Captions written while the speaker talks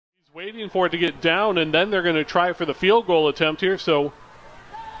Waiting for it to get down, and then they're going to try for the field goal attempt here. So,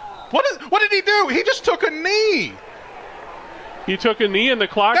 what did he do? He just took a knee. He took a knee, and the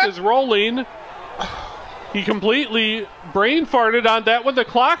clock is rolling. He completely brain farted on that one. The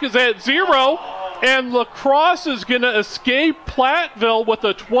clock is at 0, and La Crosse is going to escape Platteville with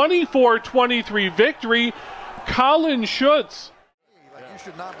a 24-23 victory. Colin Schutz. Like, you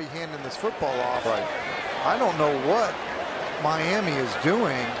should not be handing this football off. Right. I don't know what Miami is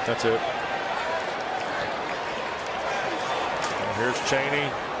doing. That's it. And here's Chaney,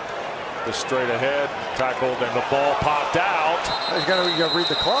 the straight ahead, tackled, and the ball popped out. You got to read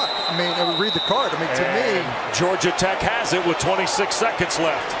the clock. I mean, read the card. I mean, to me, Georgia Tech has it with 26 seconds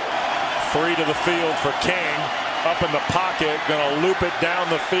left. 3 to the field for King. Up in the pocket, gonna loop it down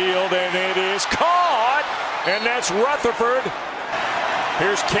the field, and it is caught. And that's Rutherford.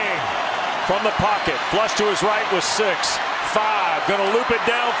 Here's King from the pocket, flush to his right with 6. 5, gonna loop it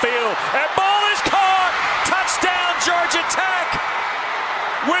downfield, and ball is caught! Touchdown, Georgia Tech!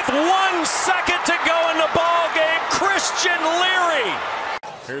 With 1 second to go in the ball game, Christian Leary.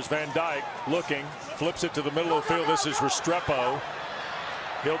 Here's Van Dyke looking, flips it to the middle of the field. This is Restrepo.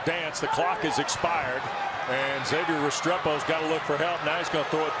 He'll dance, the clock is expired, and Xavier Restrepo's got to look for help. Now he's gonna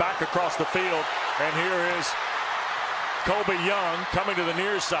throw it back across the field, and here is Colby Young coming to the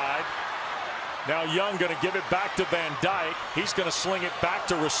near side. Now Young going to give it back to Van Dyke. He's going to sling it back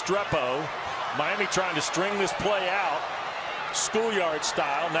to Restrepo. Miami trying to string this play out, schoolyard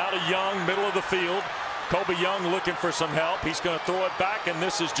style. Now to Young, middle of the field. Colby Young looking for some help. He's going to throw it back, and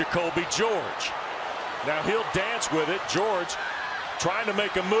this is Jacoby George. Now he'll dance with it. George trying to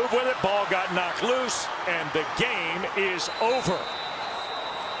make a move with it. Ball got knocked loose, and the game is over.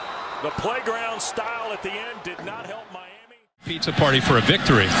 The playground style at the end did not help Miami. Pizza party for a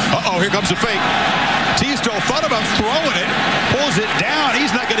victory. Uh-oh, here comes the fake. Teasdale thought about throwing it, pulls it down.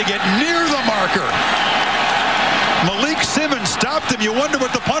 He's not going to get near the marker. Malik Simmons stopped him. You wonder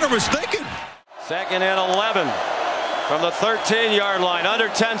what the punter was thinking. 2nd and 11 from the 13-yard line. Under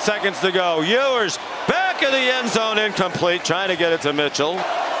 10 seconds to go. Ewers back of the end zone, incomplete. Trying to get it to Mitchell.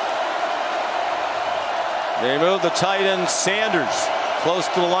 They move the tight end Sanders close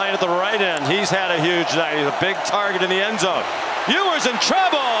to the line at the right end. He's had a huge night. He's a big target in the end zone. Ewers in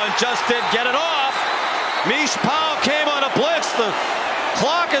trouble and just didn't get it off. Mish Powell came on a blitz. The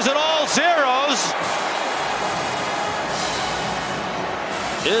clock is at all zeros.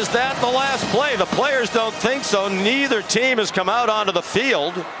 Is that the last play? The players don't think so. Neither team has come out onto the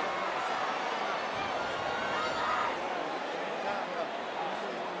field.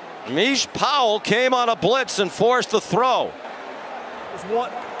 Mish Powell came on a blitz and forced the throw.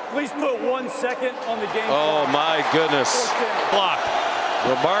 Please put 1 second on the game. Oh my goodness. Block.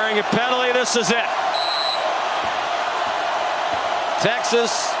 We're barring a penalty. This is it.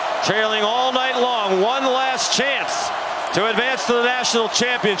 Texas trailing all night long. One last chance to advance to the national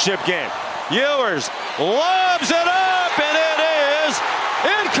championship game. Ewers lobs it up, and it is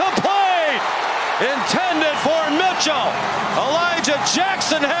incomplete. Intended for Mitchell. Elijah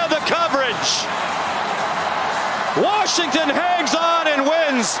Jackson had the coverage. Washington hangs on and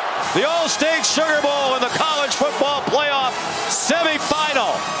wins the All-State Sugar Bowl in the college football playoff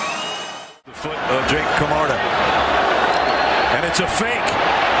semifinal. The foot of Jake Camarda. And it's a fake.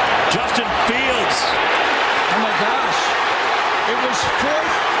 Justin Fields. Oh my gosh. It was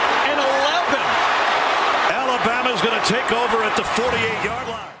 4th and 11. Alabama's going to take over at the 48-yard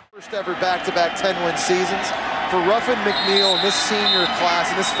line. first ever back-to-back 10-win seasons for Ruffin McNeil and this senior class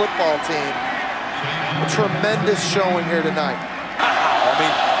and this football team. A tremendous showing here tonight. I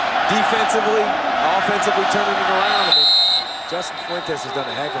mean, defensively, offensively turning it around. I mean, Justin Fuentes has done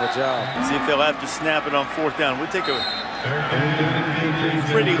a heck of a job. See if they'll have to snap it on 4th down. We'll take a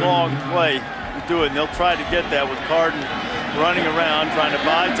pretty long play to do it, and they'll try to get that with Carden running around, trying to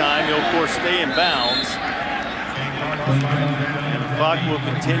buy time. He'll, of course, stay in bounds. And the clock will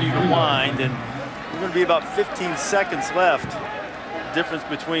continue to wind, and we're going to be about 15 seconds left. Difference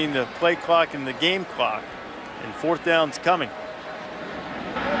between the play clock and the game clock, and 4th down's coming.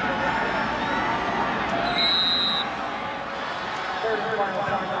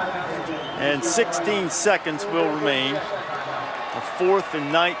 And 16 seconds will remain. A 4th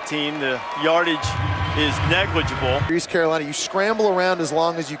and 19. The yardage is negligible. East Carolina, you scramble around as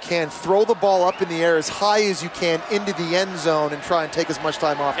long as you can, throw the ball up in the air as high as you can into the end zone, and try and take as much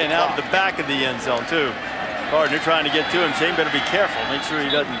time off. And out the back of the end zone too. Carden, they're trying to get to him. Shane better be careful. Make sure he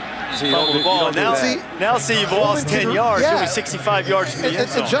doesn't fumble the ball. Now see you've lost 10 yards. You'll be 65 yards from the end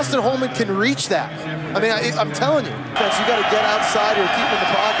zone. And Justin Holman can reach that. I mean, I'm telling you, you got to get outside or keep him in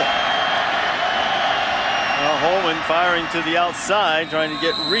the pocket. Well, Holman firing to the outside, trying to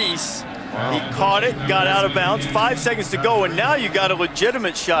get Reese. Wow. He caught it, got out of bounds. 5 seconds to go, and now you got a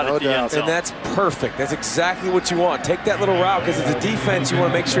legitimate shot at the end zone. And that's perfect. That's exactly what you want. Take that little route, because as a defense, you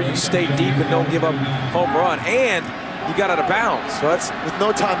want to make sure you stay deep and don't give up home run. And you got out of bounds. So that's with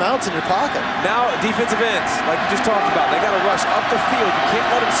no timeouts in your pocket. Now, defensive ends, like you just talked about, they got to rush up the field. You can't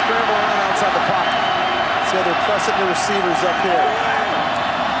let them scramble around outside the pocket. See how they're pressing the receivers up here.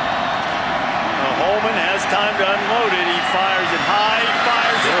 Holman has time to unload it. He fires it high, he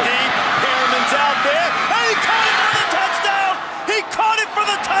fires it deep. Perriman's out there, and he caught it for the touchdown! He caught it for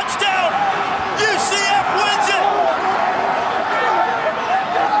the touchdown! UCF wins it!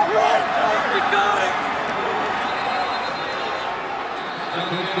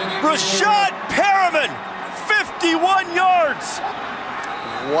 Rashad Perriman, 51 yards!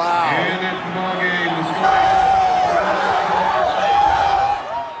 Wow.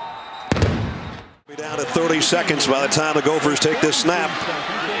 Down to 30 seconds by the time the Gophers take this snap.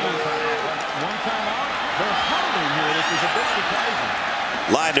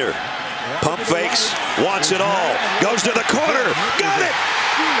 Leidner, pump fakes, wants it all, goes to the corner, got it!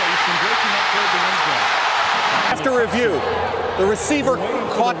 After review, the receiver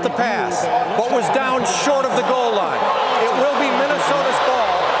caught the pass, but was down short of the goal line. It will be Minnesota's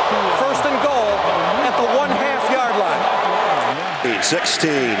ball, first and goal at the 1/2-yard line.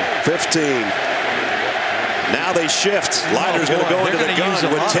 16, 15. Now they shift. Leidner's going to go into the gun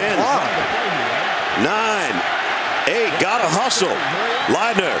with 10. 9, 8, got to hustle.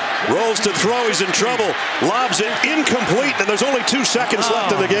 Leidner rolls to throw, he's in trouble. Lobs it incomplete, and there's only 2 seconds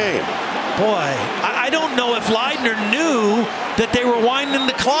left in the game. Boy, I don't know if Leidner knew that they were winding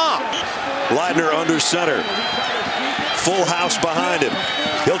the clock. Leidner under center. Full house behind him.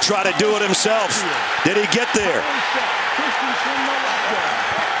 He'll try to do it himself. Did he get there?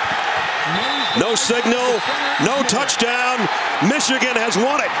 No signal, no touchdown. Michigan has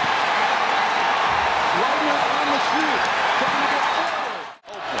won it.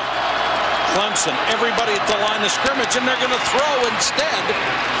 Clemson, everybody at the line of scrimmage, and they're going to throw instead.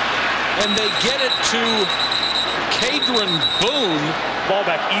 And they get it to Cadron Boone. Ball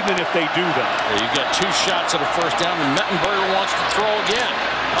back even if they do that. You got 2 shots at a first down, and Mettenberger wants to throw again.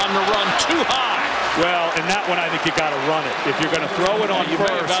 On the run, too high. Well, in that one, I think you got to run it. If you're going to throw it on you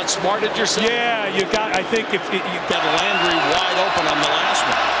first. You may have outsmarted yourself. Yeah, you got. I think if you've got Landry wide open on the last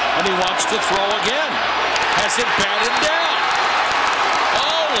one, and he wants to throw again. Has it batted down?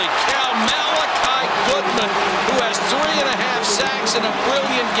 Holy cow! Malachi Goodman, who has 3.5 sacks in a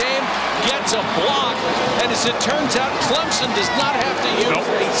brilliant game, gets a block. And as it turns out, Clemson does not have to use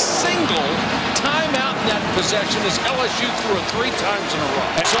a single timeout in that possession as LSU threw it 3 times in a row.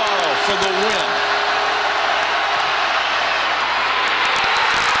 Sorrow for the win.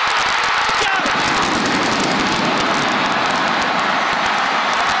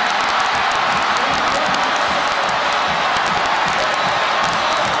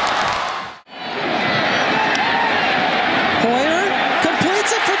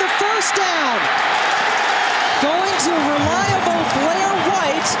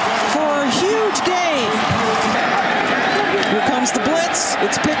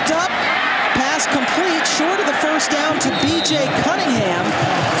 It's picked up, pass complete, short of the first down to B.J. Cunningham.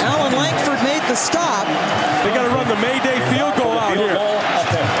 Alan Langford made the stop. They got to run the Mayday field goal out here.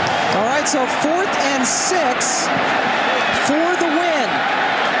 All right, so 4th and 6 for the win.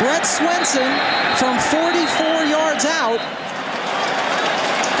 Brett Swenson from 44 yards out.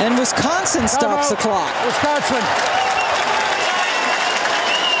 And Wisconsin stops the clock. Wisconsin.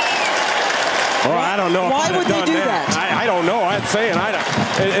 Well, I don't know. Why would they do that? I don't know. I'm saying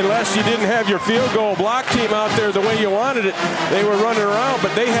unless you didn't have your field goal block team out there the way you wanted it, they were running around, but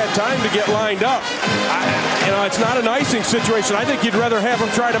they had time to get lined up. It's not an icing situation. I think you'd rather have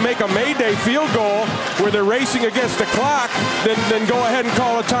them try to make a Mayday field goal where they're racing against the clock than go ahead and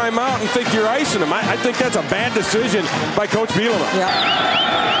call a timeout and think you're icing them. I think that's a bad decision by Coach Bielema. Yeah.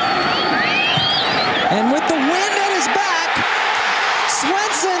 And with the wind at his back,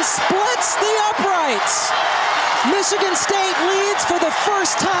 Swenson splits the uprights. Michigan State leads for the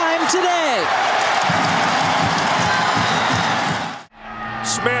first time today.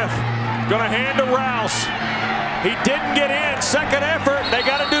 Smith gonna hand to Rouse. He didn't get in. Second effort. They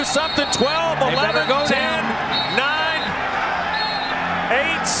got to do something. 12, 11, 10, 9,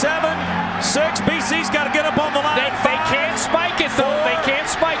 8, 7, 6. BC's got to get up on the line. They can't spike it, though. 4. They can't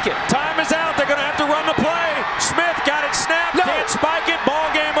spike it. Time is out. They're going to have to run the play. Smith got it snapped. No. Can't spike it.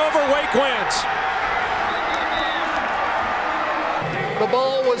 Ball game over. Wake wins. The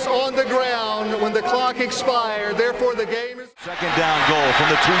ball was on the ground when the clock expired. Therefore, the game is... Second down goal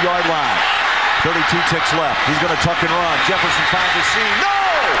from the 2-yard line. 32 ticks left. He's going to tuck and run. Jefferson finds a seam. No!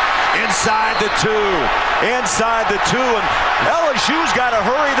 Inside the 2. Inside the 2. And LSU's got to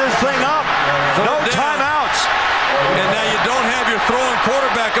hurry this thing up. No timeouts. And now you don't have your throwing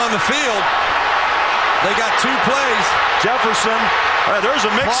quarterback on the field. They got 2 plays. Jefferson, there's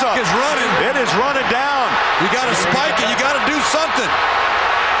a mix-up. Clock is running. It is running down. You got to spike it. You got to do something.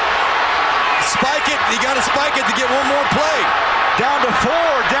 Spike it. You got to spike it to get one more play. Down to 4,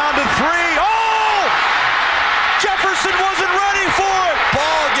 down to 3. Oh! Jefferson wasn't ready for it.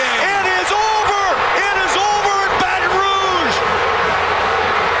 Ball game. It is over. It is over in Baton Rouge.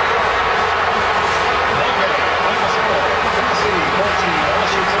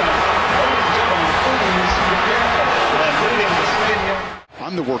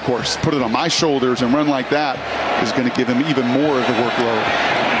 I'm the workhorse. Put it on my shoulders and run like that is going to give him even more of the workload.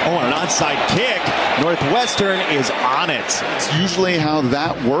 Oh, and an onside kick. Northwestern is on it. It's usually how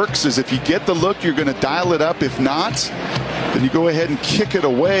that works is if you get the look, you're going to dial it up. If not, then you go ahead and kick it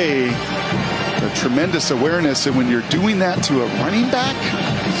away. A tremendous awareness. And when you're doing that to a running back,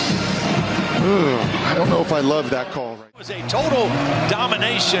 I don't know if I love that call. It was a total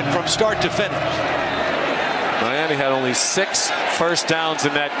domination from start to finish. Miami had only 6 first downs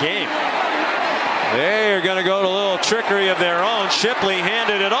in that game. They're going to go to a little trickery of their own. Shipley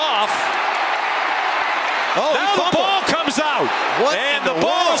handed it off. Oh, now the ball comes out. And the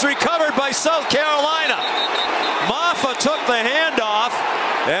ball is recovered by South Carolina. Maffa took the handoff,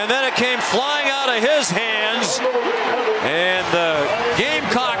 and then it came flying out of his hands. And the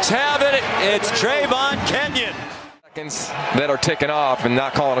Gamecocks have it. It's Trayvon Kenyon. Seconds that are ticking off and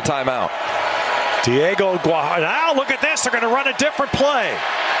not calling a timeout. Diego Guajardo. Now look at this. They're going to run a different play.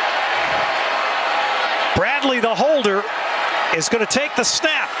 Bradley, the holder, is going to take the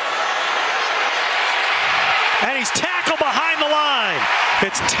snap. And he's tackled behind the line.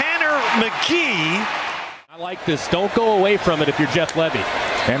 It's Tanner McGee. I like this. Don't go away from it if you're Jeff Lebby.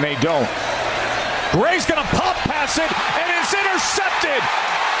 And they don't. Gray's going to pop pass it, and it's intercepted.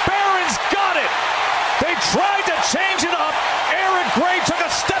 Barron's got it. They tried to change it up. Aaron Gray took a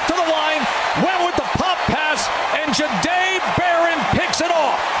step to the line, went with the pop pass, and Jahdae Barron picks it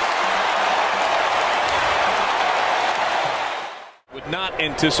off. Would not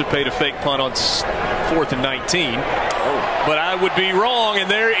anticipate a fake punt on 4th and 19. But I would be wrong,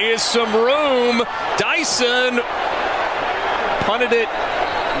 and there is some room. Dyson punted it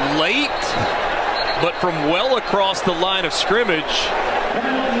late, but from well across the line of scrimmage.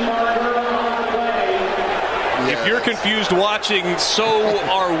 If you're confused watching, so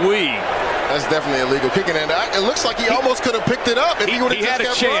are we. That's definitely illegal kicking, and it looks like he almost could have picked it up if he would have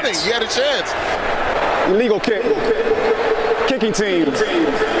just kept running. He had a chance. Illegal kick. Kicking team.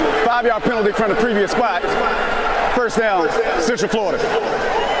 5-yard penalty from the previous spot. First down, Central Florida.